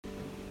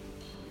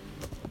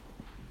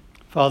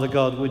Father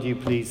God, would you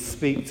please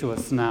speak to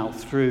us now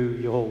through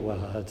your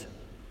word,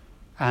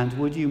 and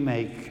would you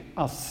make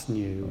us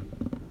new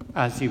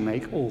as you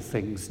make all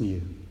things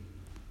new.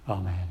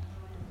 Amen.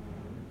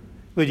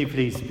 Would you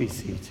please be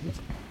seated?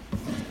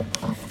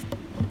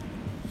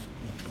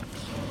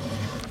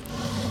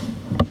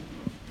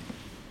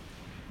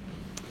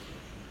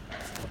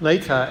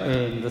 Later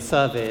in the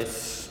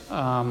service,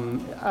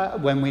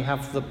 when we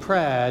have the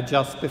prayer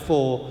just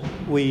before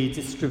we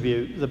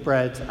distribute the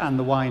bread and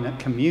the wine at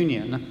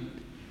communion,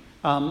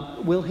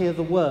 we'll hear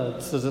the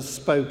words that are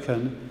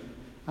spoken,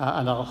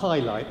 and I'll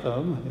highlight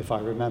them if I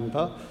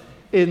remember.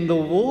 In the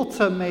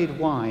water made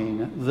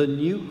wine, the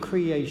new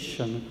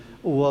creation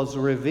was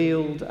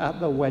revealed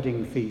at the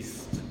wedding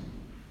feast.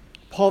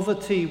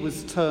 Poverty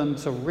was turned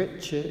to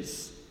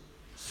riches,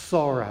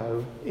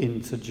 sorrow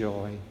into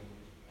joy.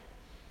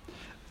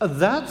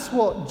 That's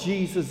what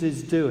Jesus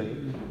is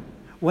doing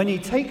when he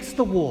takes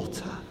the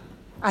water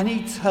and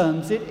he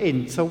turns it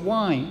into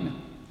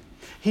wine.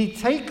 He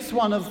takes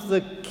one of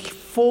the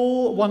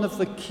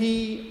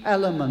key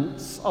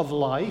elements of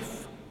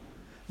life.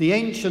 The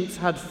ancients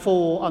had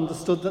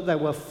understood that there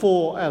were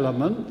 4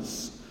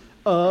 elements: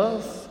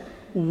 earth,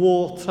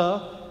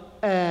 water,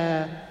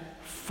 air,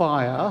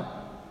 fire.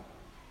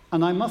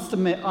 And I must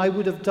admit, I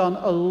would have done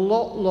a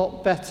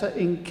lot better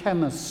in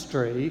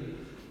chemistry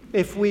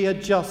if we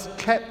had just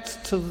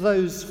kept to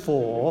those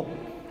 4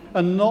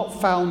 and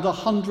not found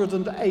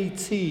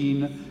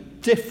 118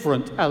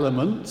 different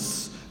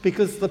elements,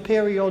 because the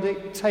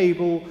periodic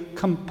table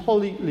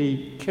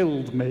completely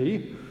killed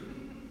me.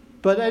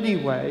 But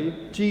anyway,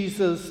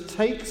 Jesus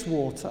takes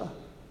water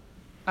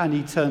and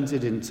he turns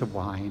it into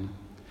wine.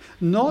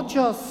 Not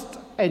just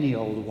any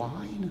old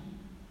wine,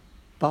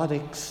 but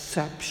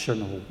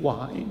exceptional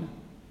wine.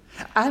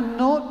 And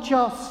not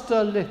just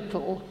a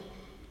little.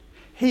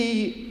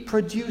 He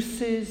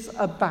produces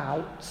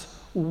about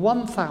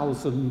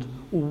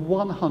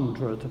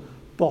 1,100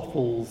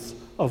 bottles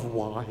of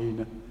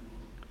wine.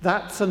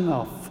 That's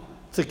enough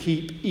to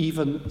keep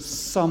even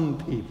some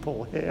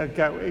people here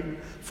going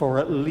for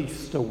at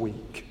least a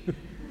week.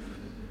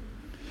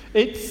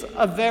 I'm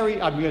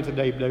going to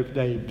name no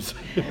names.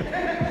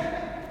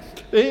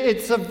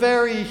 It's a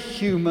very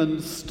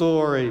human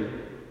story.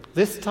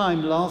 This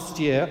time last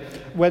year,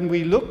 when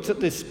we looked at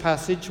this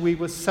passage, we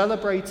were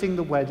celebrating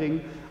the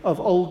wedding of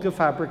Olga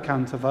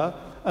Fabrikantova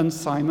and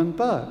Simon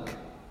Burke.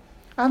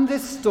 And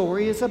this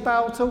story is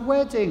about a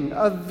wedding,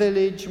 a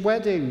village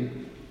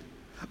wedding.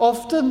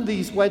 Often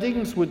these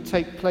weddings would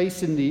take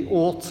place in the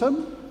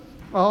autumn,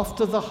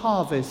 after the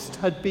harvest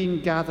had been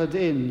gathered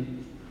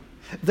in.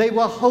 They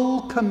were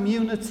whole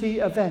community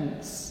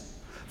events.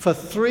 For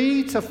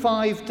 3 to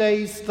 5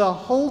 days, the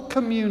whole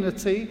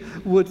community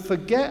would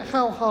forget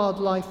how hard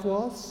life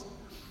was.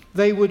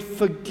 They would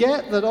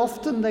forget that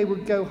often they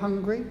would go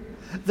hungry.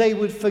 They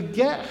would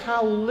forget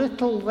how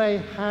little they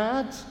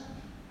had,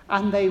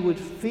 and they would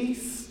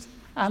feast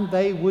and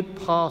they would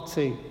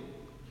party.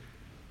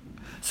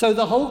 So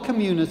the whole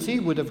community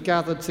would have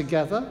gathered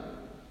together.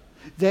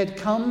 They'd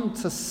come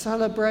to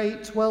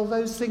celebrate, well,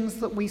 those things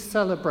that we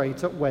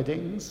celebrate at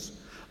weddings: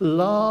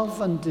 love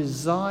and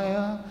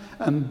desire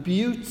and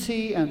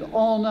beauty and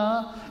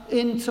honor,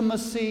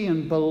 intimacy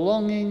and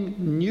belonging,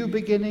 new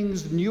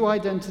beginnings, new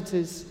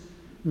identities,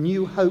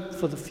 new hope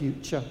for the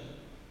future.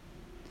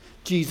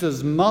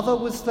 Jesus' mother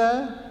was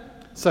there,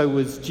 so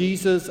was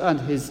Jesus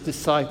and his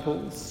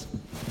disciples.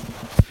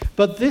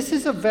 But this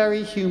is a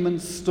very human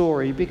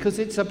story because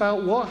it's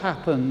about what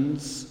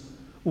happens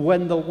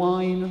when the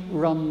wine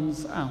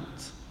runs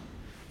out.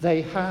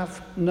 They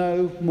have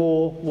no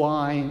more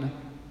wine.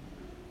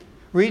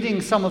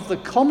 Reading some of the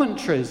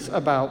commentaries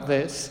about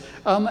this,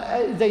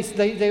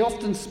 they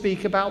often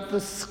speak about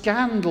the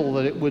scandal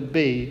that it would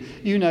be,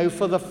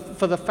 for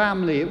the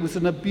family. It was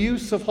an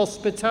abuse of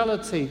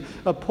hospitality,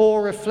 a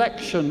poor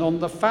reflection on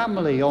the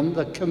family, on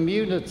the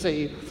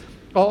community,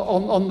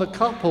 on the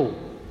couple.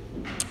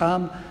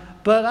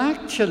 But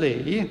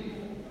actually,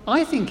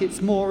 I think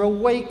it's more a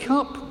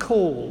wake-up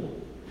call.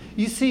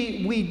 You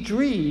see, we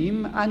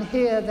dream, and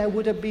here there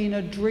would have been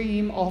a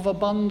dream of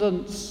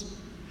abundance.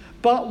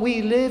 But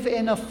we live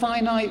in a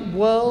finite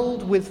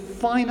world with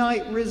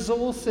finite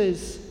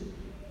resources.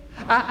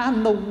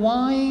 And the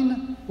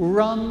wine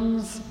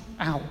runs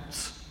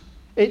out.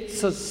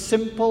 It's as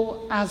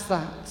simple as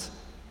that.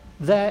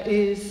 There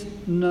is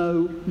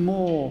no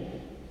more.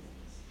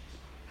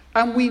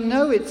 And we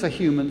know it's a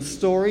human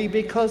story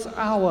because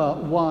our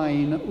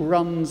wine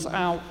runs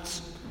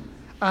out.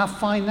 Our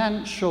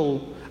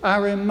financial,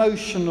 our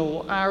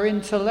emotional, our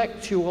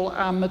intellectual,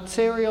 our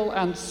material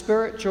and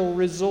spiritual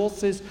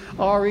resources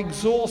are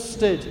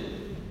exhausted.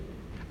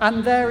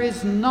 And there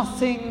is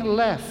nothing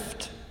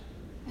left.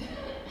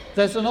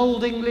 There's an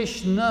old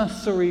English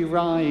nursery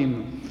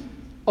rhyme.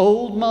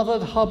 Old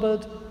Mother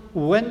Hubbard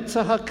went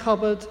to her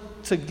cupboard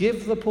to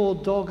give the poor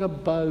dog a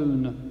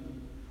bone.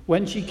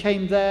 When she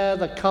came there,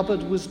 the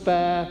cupboard was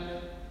bare,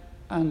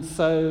 and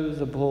so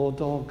the poor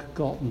dog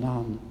got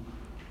none.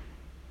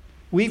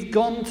 We've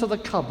gone to the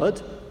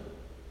cupboard,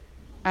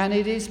 and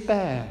it is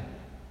bare.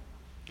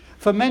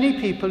 For many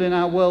people in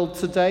our world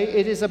today,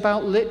 it is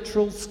about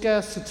literal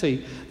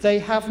scarcity. They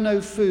have no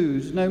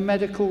food, no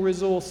medical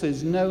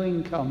resources, no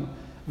income,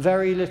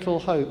 very little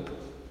hope.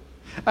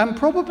 And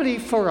probably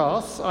for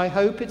us, I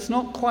hope it's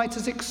not quite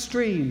as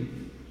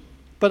extreme.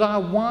 But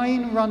our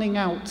wine running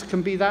out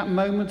can be that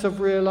moment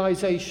of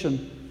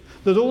realization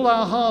that all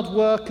our hard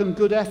work and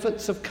good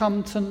efforts have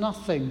come to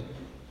nothing,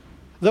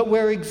 that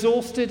we're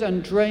exhausted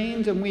and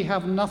drained and we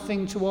have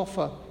nothing to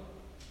offer.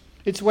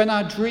 It's when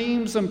our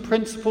dreams and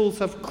principles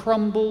have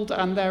crumbled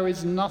and there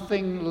is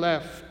nothing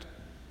left.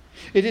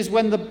 It is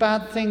when the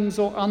bad things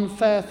or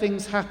unfair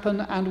things happen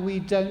and we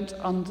don't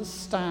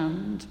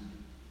understand.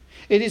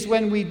 It is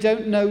when we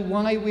don't know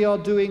why we are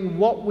doing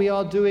what we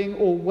are doing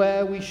or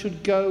where we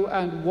should go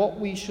and what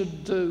we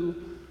should do.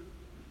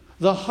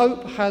 The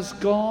hope has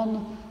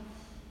gone.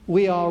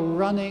 We are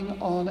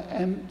running on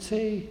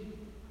empty.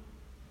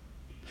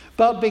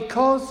 But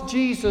because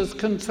Jesus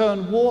can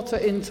turn water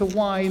into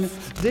wine,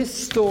 this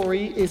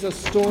story is a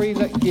story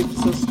that gives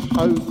us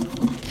hope.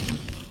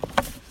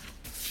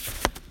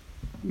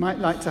 You might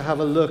like to have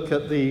a look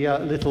at the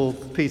little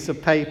piece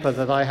of paper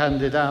that I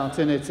handed out.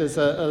 In it is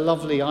a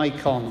lovely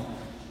icon,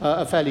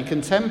 a fairly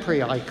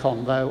contemporary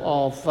icon, though,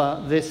 of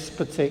this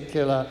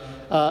particular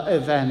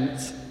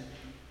event.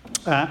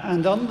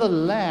 And on the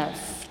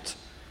left,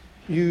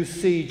 you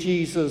see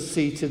Jesus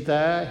seated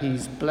there.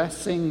 He's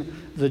blessing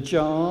the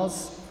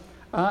jars.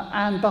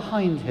 And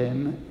behind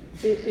him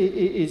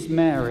is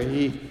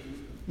Mary,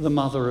 the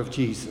mother of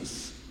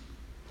Jesus.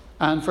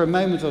 And for a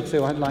moment or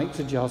two, I'd like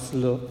to just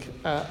look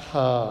at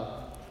her.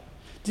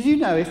 Did you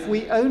know if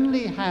we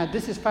only had,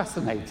 this is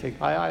fascinating,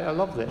 I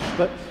love this,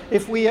 but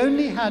if we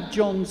only had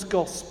John's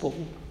Gospel,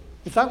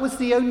 if that was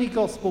the only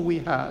Gospel we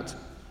had,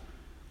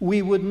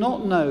 we would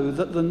not know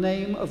that the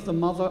name of the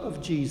mother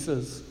of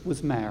Jesus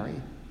was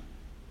Mary.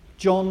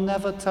 John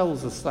never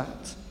tells us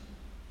that.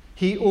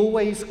 He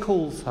always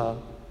calls her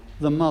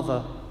the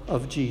mother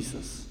of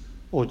Jesus,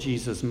 or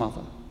Jesus'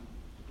 mother.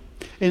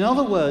 In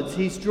other words,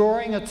 he's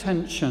drawing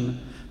attention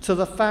to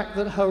the fact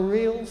that her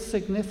real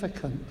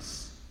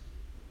significance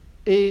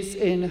is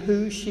in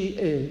who she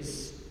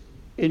is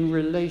in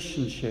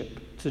relationship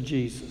to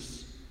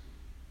Jesus.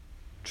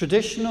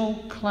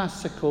 Traditional,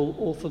 classical,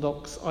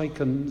 Orthodox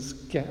icons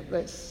get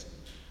this.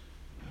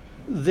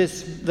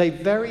 They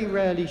very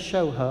rarely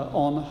show her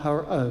on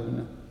her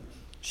own.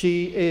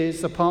 She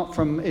is, apart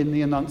from in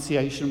the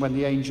Annunciation when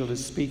the angel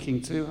is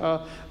speaking to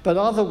her, but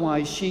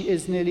otherwise she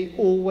is nearly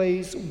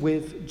always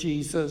with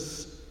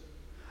Jesus.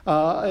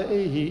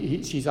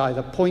 She's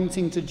either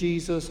pointing to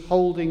Jesus,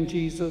 holding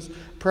Jesus,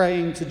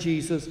 praying to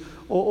Jesus,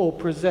 or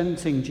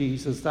presenting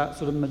Jesus, that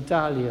sort of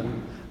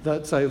medallion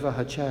that's over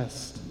her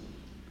chest.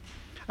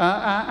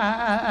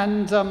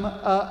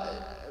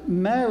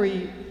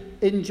 Mary,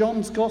 in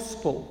John's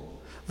Gospel,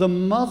 the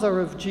mother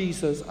of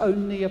Jesus,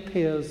 only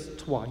appears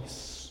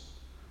twice.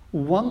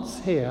 Once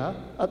here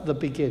at the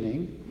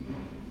beginning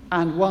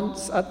and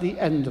once at the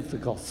end of the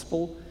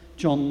Gospel,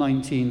 John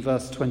 19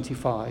 verse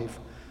 25,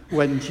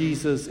 when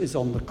Jesus is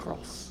on the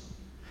cross.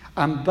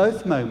 And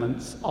both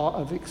moments are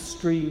of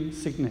extreme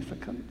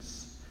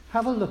significance.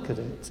 Have a look at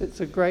it. It's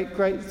a great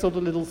sort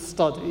of little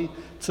study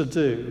to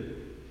do.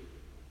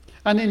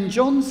 And in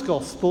John's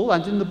Gospel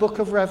and in the book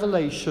of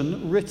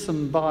Revelation,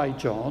 written by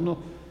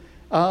John,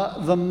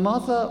 the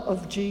mother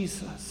of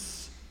Jesus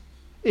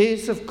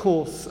is, of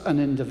course, an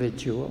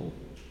individual.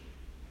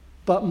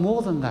 But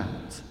more than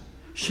that,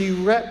 she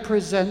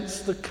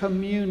represents the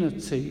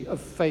community of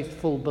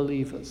faithful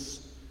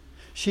believers.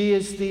 She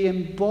is the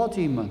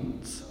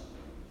embodiment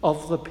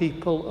of the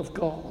people of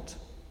God.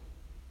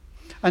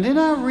 And in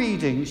our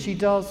reading, she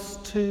does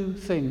two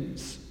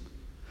things.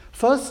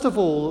 First of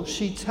all,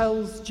 she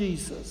tells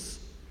Jesus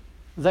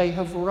they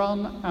have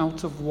run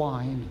out of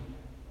wine.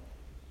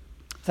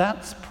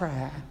 That's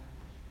prayer.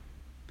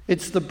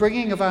 It's the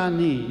bringing of our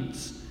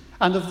needs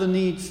and of the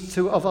needs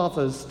of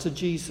others to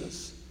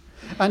Jesus.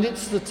 And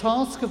it's the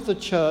task of the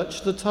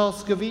church, the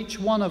task of each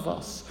one of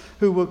us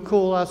who would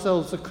call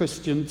ourselves a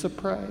Christian to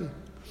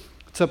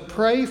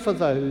pray for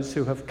those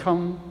who have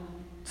come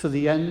to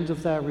the end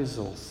of their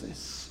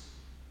resources.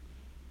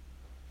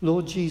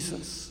 Lord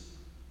Jesus,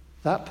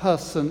 that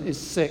person is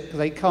sick.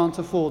 They can't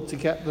afford to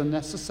get the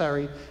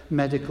necessary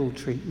medical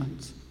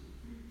treatment.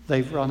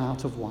 They've run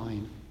out of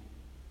wine.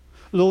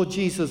 Lord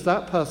Jesus,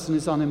 that person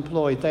is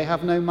unemployed. They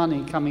have no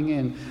money coming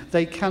in.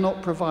 They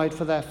cannot provide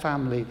for their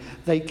family.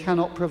 They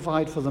cannot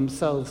provide for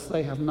themselves.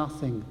 They have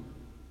nothing.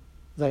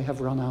 They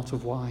have run out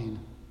of wine.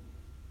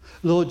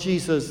 Lord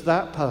Jesus,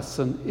 that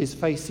person is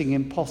facing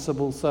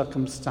impossible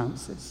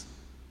circumstances.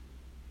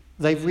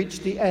 They've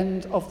reached the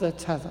end of their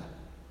tether.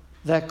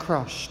 They're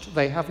crushed.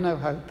 They have no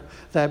hope.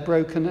 They're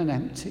broken and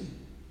empty.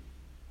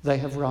 They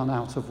have run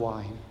out of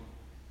wine.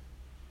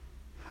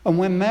 And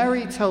when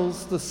Mary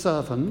tells the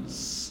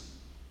servants,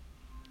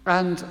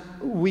 and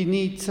we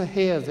need to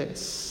hear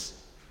this,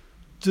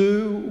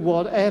 do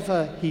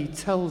whatever he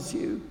tells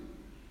you,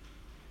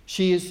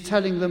 she is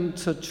telling them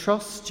to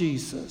trust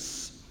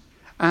Jesus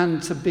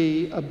and to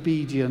be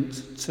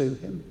obedient to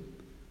him.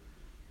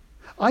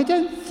 I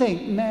don't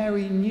think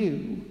Mary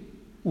knew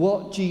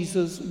what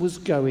Jesus was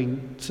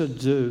going to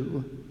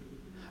do,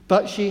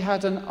 but she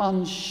had an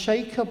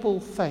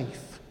unshakable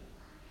faith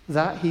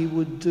that he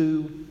would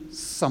do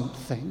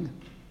something.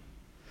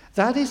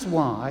 That is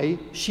why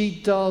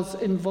she does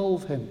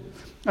involve him.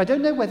 I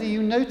don't know whether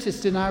you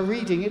noticed in our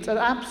reading, it's an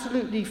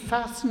absolutely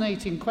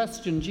fascinating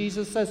question.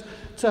 Jesus says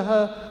to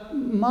her,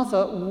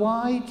 "Mother,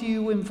 why do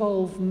you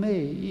involve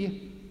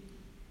me?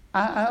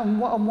 And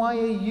why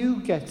are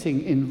you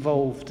getting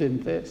involved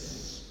in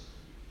this?"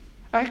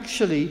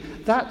 Actually,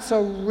 that's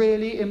a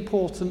really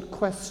important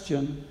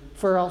question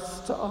for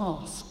us to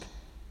ask.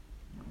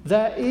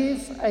 There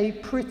is a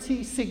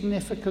pretty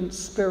significant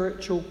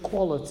spiritual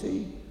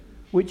quality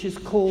which is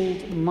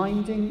called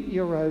minding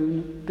your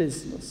own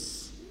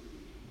business.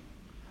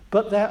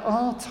 But there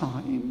are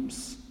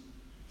times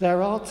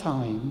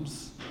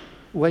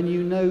when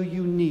you know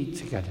you need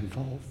to get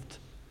involved,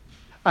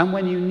 and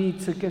when you need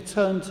to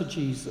turn to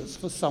Jesus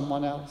for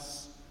someone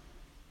else,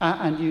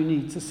 and you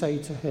need to say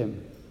to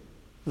him,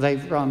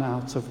 "They've run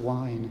out of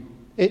wine."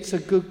 It's a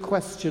good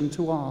question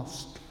to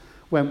ask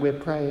when we're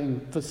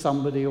praying for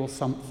somebody or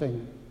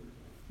something.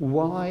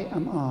 Why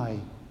am I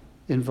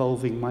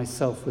involving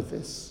myself with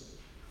this?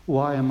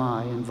 Why am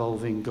I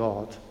involving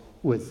God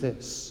with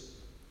this?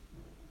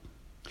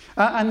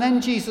 And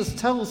then Jesus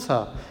tells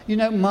her,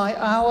 "My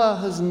hour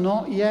has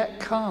not yet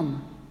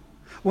come."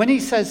 When he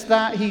says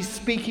that, he's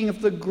speaking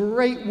of the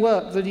great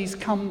work that he's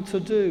come to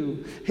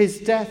do, his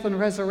death and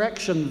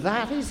resurrection.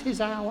 That is his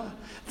hour.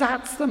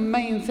 That's the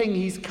main thing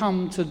he's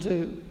come to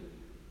do.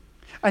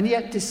 And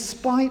yet,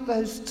 despite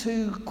those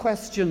two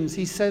questions,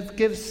 he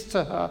gives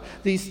to her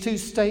these two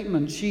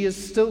statements. She is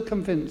still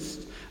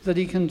convinced that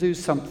he can do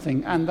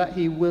something and that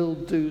he will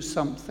do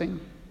something.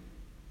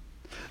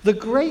 The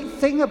great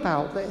thing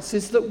about this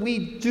is that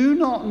we do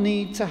not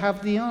need to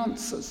have the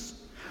answers.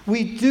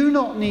 We do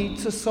not need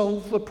to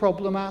solve the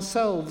problem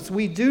ourselves.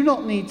 We do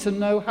not need to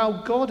know how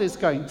God is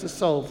going to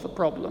solve the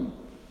problem.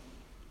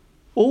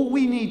 All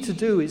we need to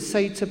do is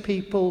say to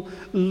people,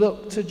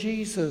 look to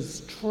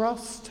Jesus,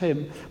 trust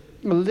him,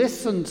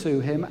 listen to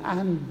him,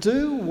 and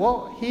do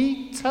what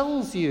he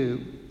tells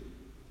you.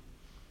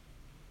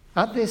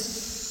 At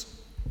this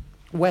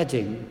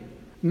wedding,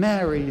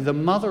 Mary, the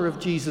mother of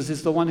Jesus,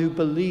 is the one who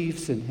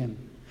believes in him.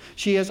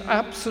 She has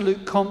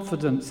absolute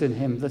confidence in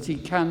him that he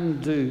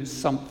can do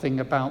something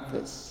about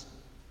this.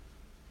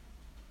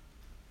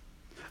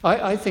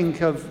 I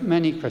think of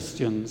many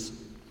Christians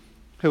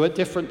who at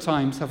different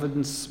times have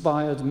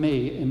inspired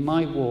me in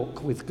my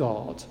walk with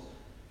God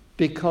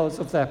because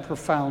of their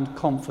profound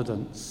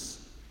confidence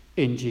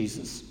in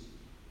Jesus.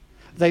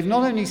 They've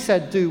not only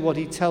said, do what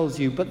he tells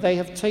you, but they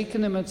have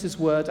taken him at his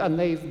word and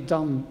they've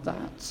done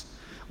that.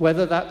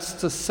 Whether that's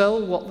to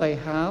sell what they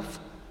have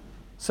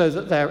so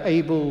that they're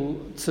able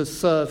to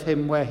serve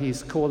him where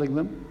he's calling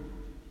them,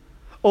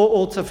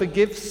 or to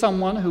forgive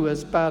someone who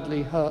has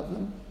badly hurt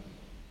them,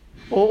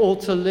 or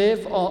to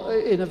live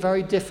in a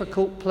very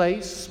difficult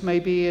place,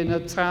 maybe in a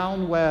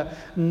town where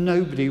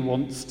nobody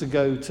wants to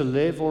go to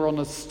live, or on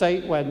a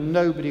state where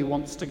nobody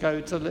wants to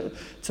go to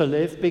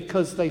live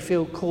because they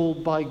feel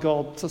called by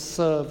God to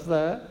serve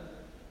there,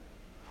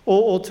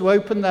 or to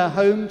open their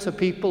home to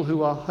people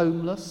who are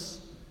homeless,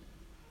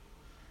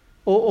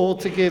 or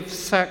to give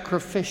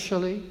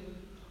sacrificially,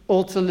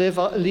 or to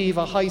leave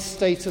a high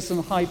status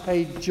and high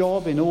paid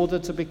job in order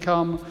to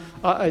become,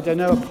 a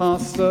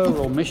pastor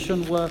or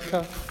mission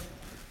worker,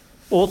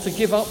 or to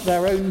give up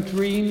their own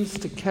dreams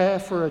to care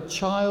for a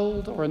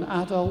child or an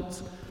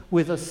adult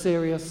with a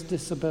serious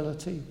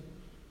disability.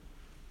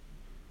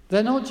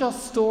 They're not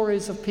just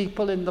stories of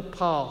people in the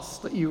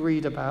past that you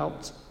read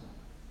about.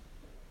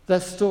 They're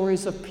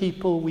stories of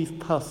people we've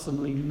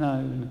personally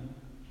known.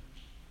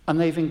 And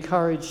they've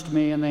encouraged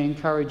me and they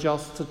encourage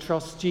us to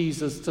trust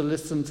Jesus, to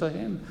listen to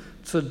him,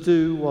 to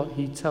do what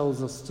he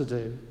tells us to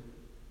do.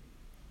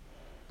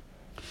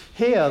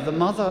 Here, the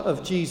mother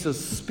of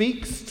Jesus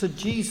speaks to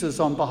Jesus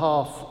on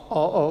behalf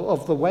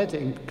of the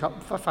wedding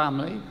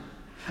family,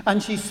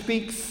 and she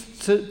speaks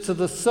to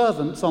the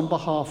servants on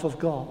behalf of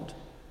God.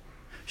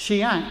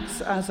 She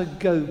acts as a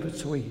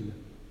go-between.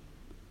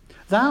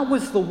 That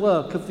was the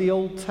work of the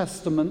Old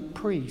Testament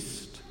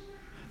priest,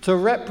 to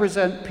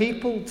represent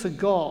people to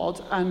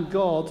God and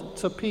God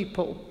to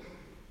people.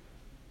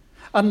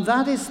 And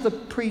that is the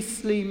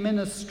priestly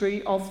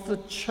ministry of the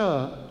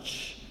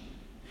church.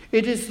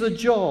 It is the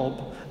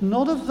job,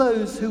 not of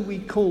those who we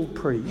call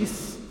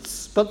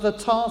priests, but the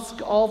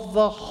task of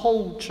the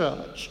whole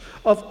church,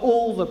 of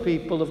all the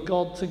people of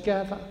God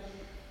together.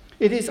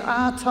 It is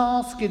our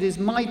task, it is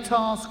my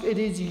task, it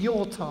is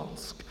your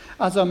task.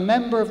 As a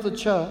member of the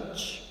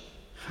church,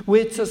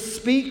 we're to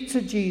speak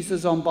to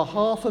Jesus on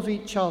behalf of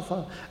each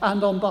other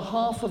and on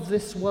behalf of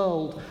this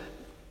world.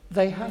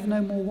 They have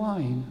no more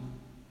wine.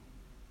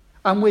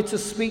 And we're to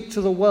speak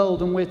to the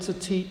world and we're to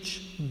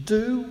teach,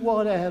 do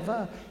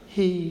whatever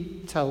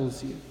he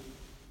tells you.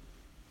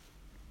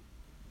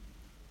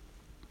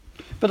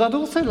 But I'd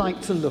also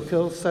like to look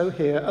also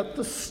here at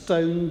the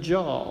stone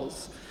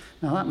jars.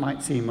 Now that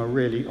might seem a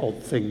really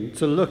odd thing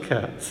to look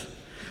at.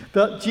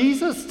 But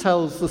Jesus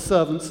tells the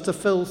servants to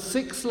fill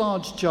 6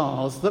 large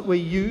jars that were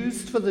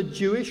used for the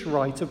Jewish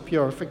rite of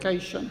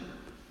purification.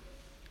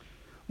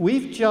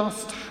 We've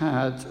just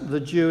had the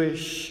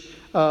Jewish,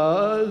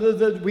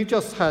 we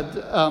just had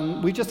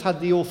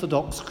the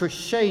Orthodox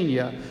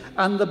Christiania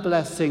and the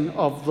blessing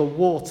of the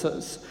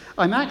waters.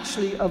 I'm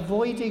actually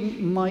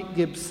avoiding Mike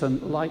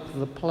Gibson like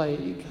the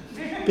plague,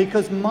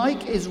 because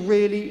Mike is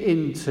really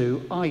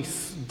into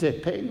ice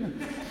dipping.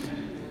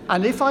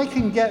 And if I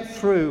can get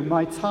through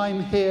my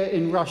time here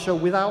in Russia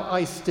without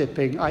ice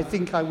dipping, I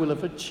think I will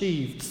have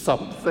achieved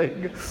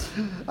something.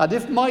 And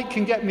if Mike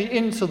can get me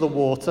into the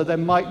water,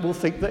 then Mike will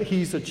think that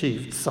he's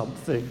achieved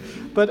something.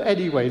 But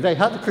anyway, they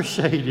had the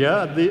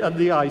Christiania and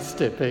the ice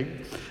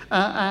dipping.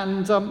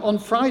 On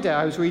Friday,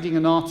 I was reading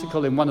an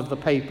article in one of the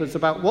papers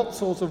about what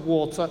sort of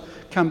water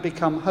can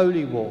become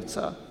holy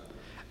water.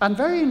 And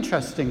very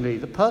interestingly,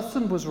 the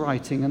person was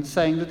writing and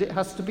saying that it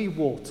has to be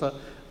water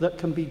that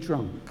can be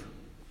drunk.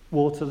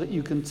 Water that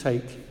you can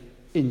take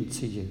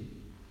into you.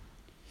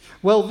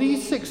 Well,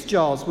 these 6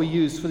 jars were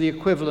used for the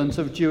equivalent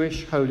of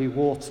Jewish holy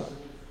water.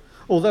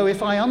 Although,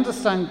 if I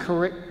understand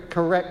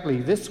correctly,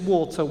 this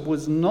water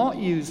was not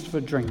used for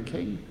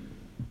drinking,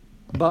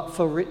 but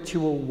for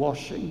ritual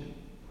washing.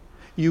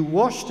 You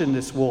washed in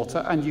this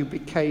water and you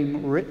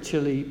became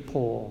ritually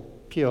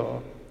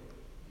pure.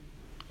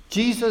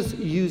 Jesus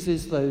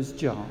uses those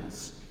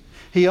jars.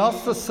 He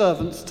asks the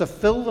servants to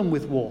fill them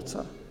with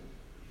water.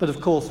 But of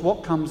course,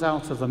 what comes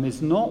out of them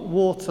is not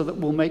water that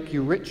will make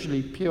you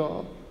ritually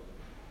pure,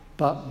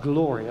 but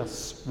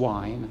glorious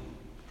wine.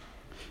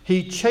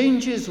 He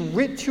changes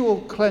ritual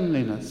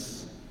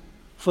cleanliness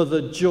for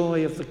the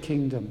joy of the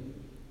kingdom.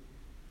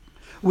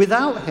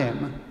 Without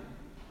him,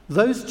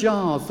 those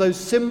jars, those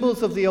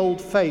symbols of the old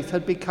faith,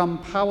 had become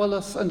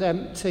powerless and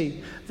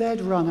empty.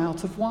 They'd run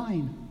out of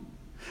wine.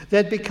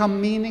 They'd become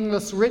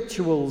meaningless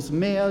rituals,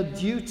 mere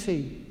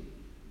duty.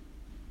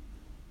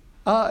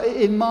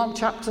 In Mark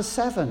chapter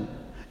 7,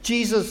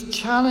 Jesus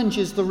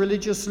challenges the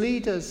religious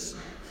leaders.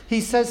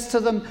 He says to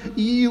them,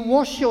 you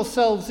wash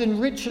yourselves in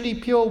ritually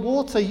pure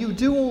water, you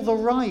do all the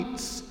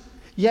rites,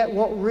 yet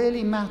what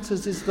really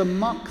matters is the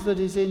muck that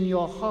is in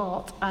your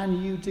heart,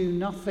 and you do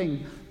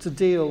nothing to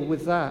deal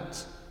with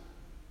that.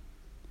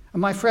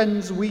 And my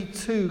friends, we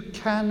too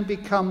can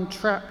become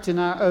trapped in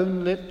our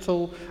own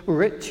little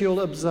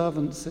ritual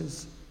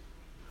observances.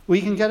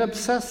 We can get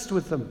obsessed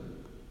with them,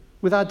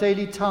 with our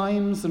daily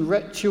times and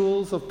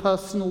rituals of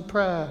personal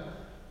prayer,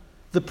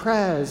 the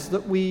prayers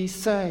that we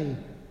say,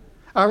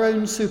 our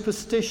own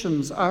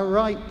superstitions, our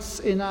rites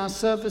in our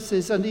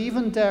services, and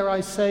even, dare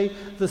I say,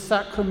 the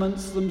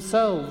sacraments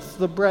themselves,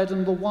 the bread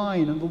and the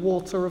wine and the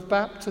water of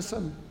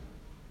baptism.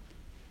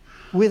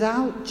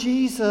 Without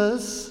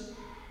Jesus,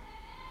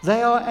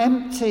 they are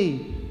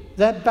empty.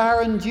 They're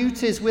barren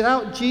duties.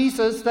 Without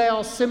Jesus, they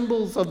are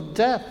symbols of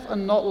death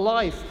and not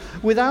life.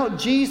 Without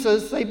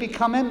Jesus, they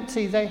become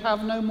empty. They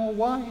have no more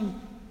wine.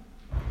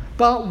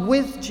 But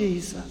with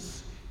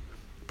Jesus,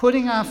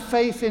 putting our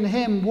faith in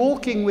him,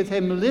 walking with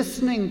him,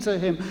 listening to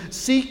him,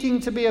 seeking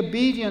to be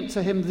obedient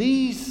to him,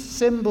 these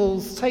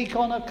symbols take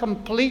on a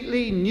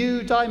completely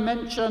new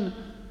dimension.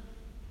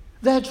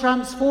 They're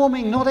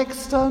transforming, not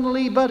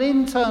externally, but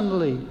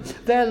internally.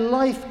 They're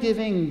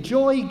life-giving,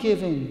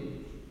 joy-giving.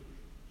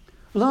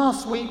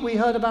 Last week we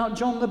heard about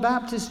John the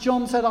Baptist.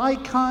 John said, I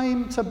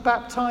came to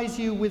baptize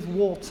you with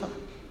water,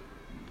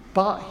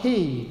 but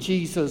he,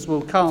 Jesus,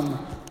 will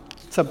come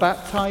to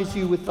baptize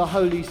you with the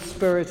Holy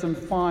Spirit and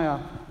fire.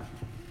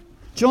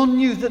 John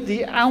knew that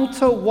the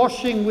outer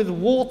washing with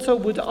water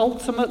would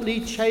ultimately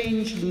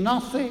change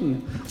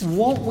nothing.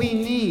 What we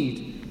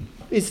need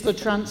is the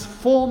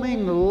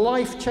transforming,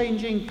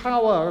 life-changing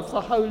power of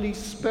the Holy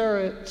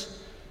Spirit.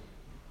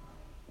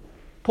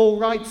 Paul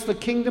writes, the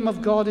kingdom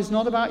of God is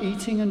not about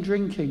eating and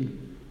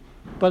drinking,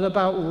 but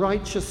about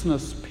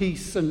righteousness,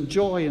 peace, and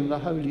joy in the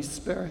Holy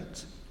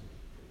Spirit.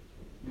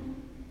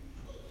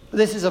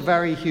 This is a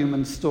very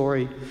human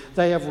story.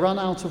 They have run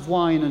out of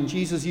wine, and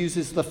Jesus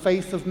uses the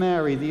faith of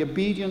Mary, the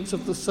obedience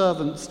of the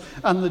servants,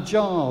 and the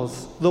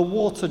jars, the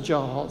water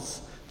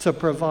jars, to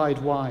provide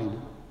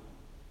wine.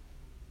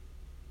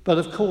 But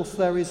of course,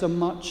 there is a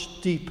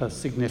much deeper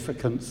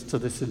significance to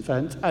this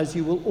event, as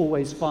you will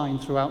always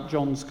find throughout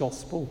John's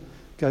Gospel.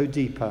 Go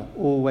deeper,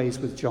 always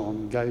with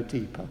John, go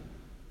deeper.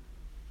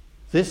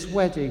 This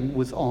wedding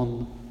was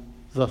on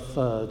the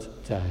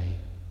 3rd day.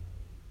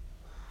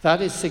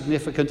 That is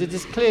significant. It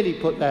is clearly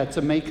put there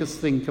to make us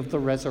think of the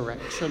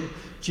resurrection.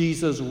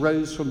 Jesus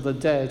rose from the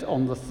dead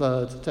on the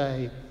 3rd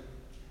day.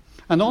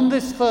 And on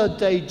this 3rd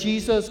day,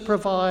 Jesus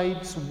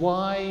provides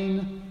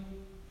wine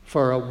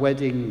for a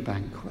wedding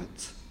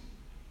banquet.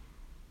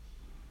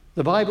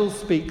 The Bible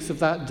speaks of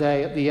that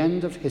day at the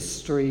end of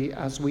history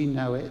as we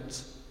know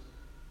it,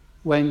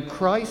 when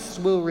Christ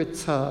will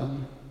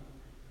return,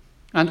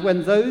 and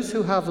when those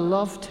who have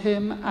loved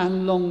him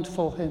and longed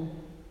for him,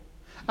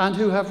 and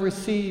who have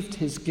received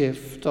his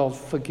gift of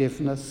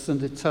forgiveness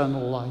and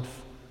eternal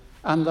life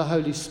and the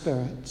Holy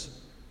Spirit,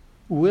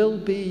 will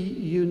be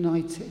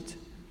united.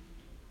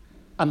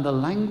 And the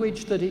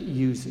language that it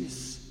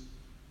uses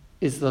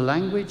is the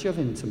language of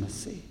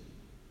intimacy.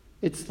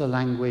 It's the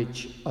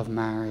language of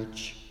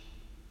marriage.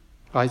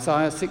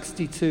 Isaiah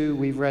 62,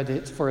 we've read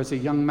it, for as a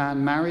young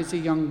man marries a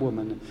young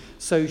woman,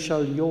 so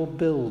shall your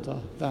builder,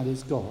 that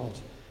is God,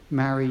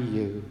 marry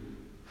you.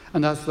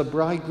 And as the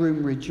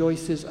bridegroom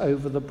rejoices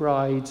over the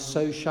bride,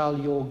 so shall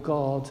your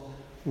God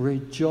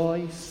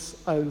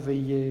rejoice over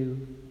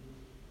you.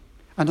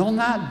 And on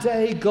that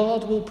day,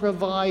 God will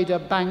provide a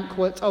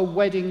banquet, a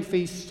wedding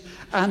feast,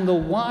 and the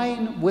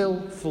wine will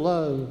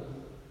flow.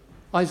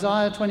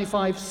 Isaiah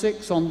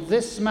 25:6, on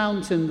this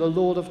mountain the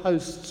Lord of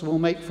hosts will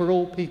make for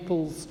all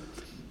peoples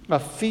a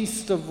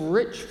feast of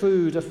rich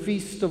food, a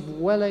feast of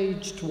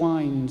well-aged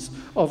wines,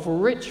 of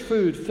rich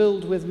food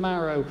filled with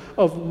marrow,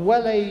 of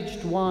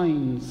well-aged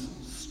wines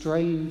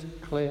strained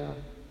clear.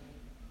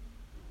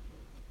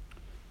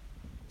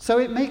 So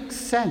it makes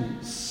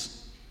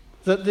sense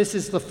that this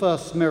is the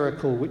first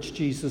miracle which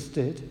Jesus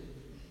did.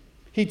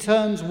 He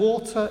turns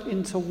water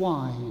into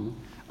wine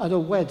at a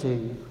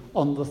wedding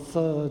on the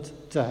third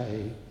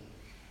day.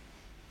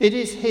 It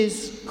is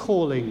his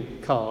calling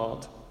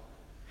card.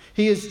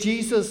 He is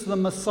Jesus the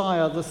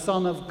Messiah, the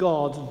Son of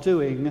God,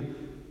 doing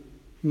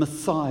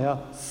Messiah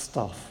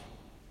stuff.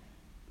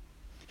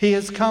 He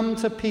has come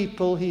to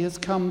people, he has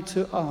come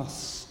to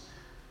us,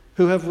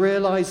 who have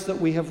realized that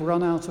we have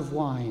run out of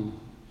wine,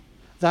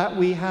 that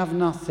we have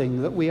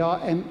nothing, that we are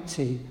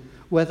empty,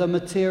 whether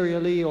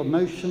materially or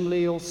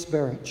emotionally or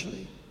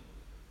spiritually.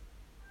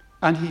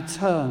 And he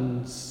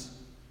turns,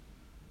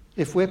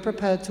 if we're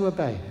prepared to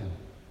obey him,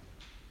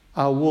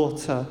 our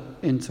water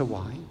into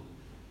wine.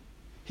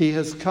 He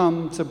has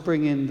come to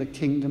bring in the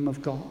kingdom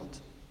of God.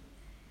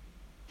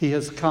 He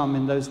has come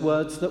in those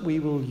words that we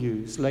will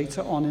use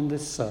later on in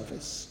this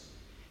service.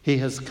 He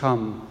has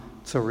come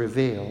to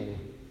reveal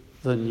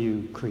the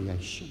new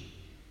creation.